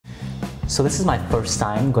So this is my first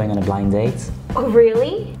time going on a blind date. Oh,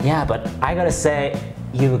 really? Yeah, but I gotta say,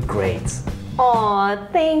 you look great. Aw,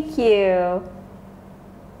 thank you.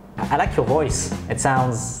 I like your voice. It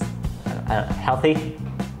sounds healthy.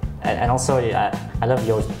 And also, I love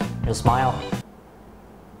your smile.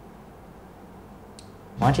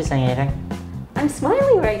 Why aren't you saying anything? I'm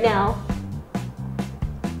smiling right now.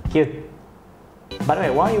 Cute. By the way,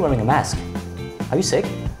 why are you wearing a mask? Are you sick?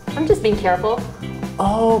 I'm just being careful.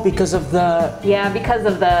 Oh, because of the... Yeah, because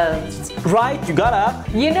of the... Right, you gotta.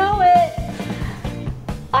 You know it!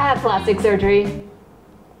 I have plastic surgery.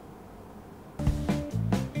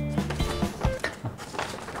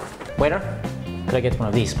 Waiter, could I get one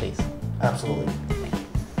of these, please? Absolutely.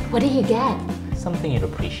 What do you get? Something you'd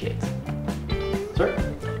appreciate. Sir?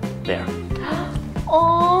 There.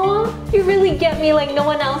 Aw, you really get me like no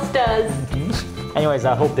one else does. Anyways,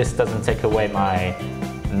 I hope this doesn't take away my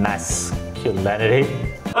masculinity.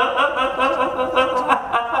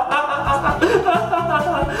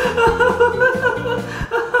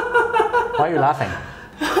 Why are you laughing?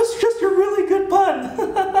 That's just a really good pun.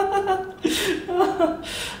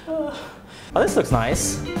 Oh, this looks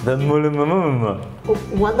nice. The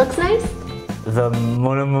What looks nice? The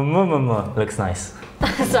looks nice.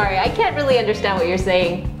 Sorry, I can't really understand what you're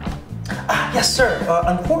saying. Yes, sir.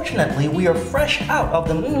 Unfortunately, we are fresh out of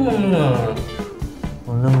the...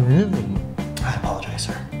 I apologize,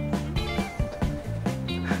 sir.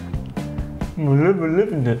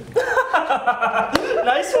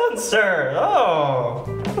 Nice one, sir. Oh.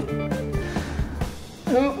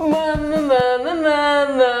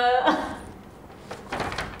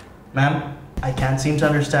 Ma'am, I can't seem to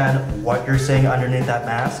understand what you're saying underneath that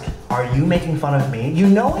mask. Are you making fun of me? You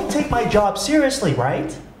know I take my job seriously,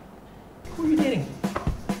 right? Who are you dating?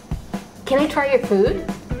 Can I try your food?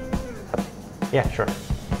 Yeah, sure.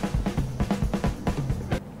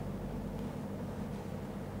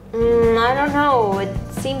 I don't know. It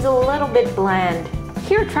seems a little bit bland.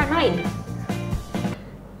 Here, try mine.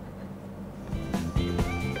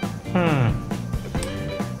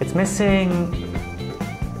 It's missing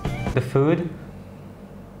the food.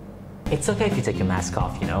 It's okay if you take your mask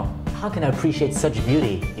off, you know? How can I appreciate such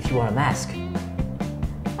beauty if you wear a mask?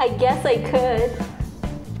 I guess I could.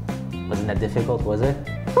 Wasn't that difficult, was it?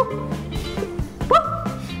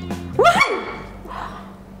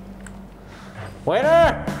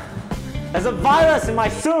 Waiter! There's a virus in my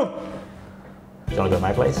soup! Do you wanna go to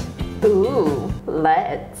my place? Ooh,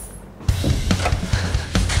 let's.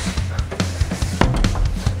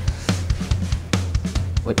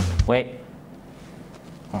 Wait.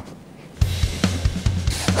 Oh.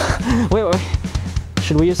 Wait.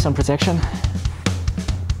 Should we use some protection?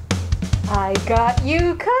 I got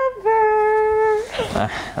you covered.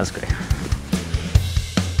 That's great.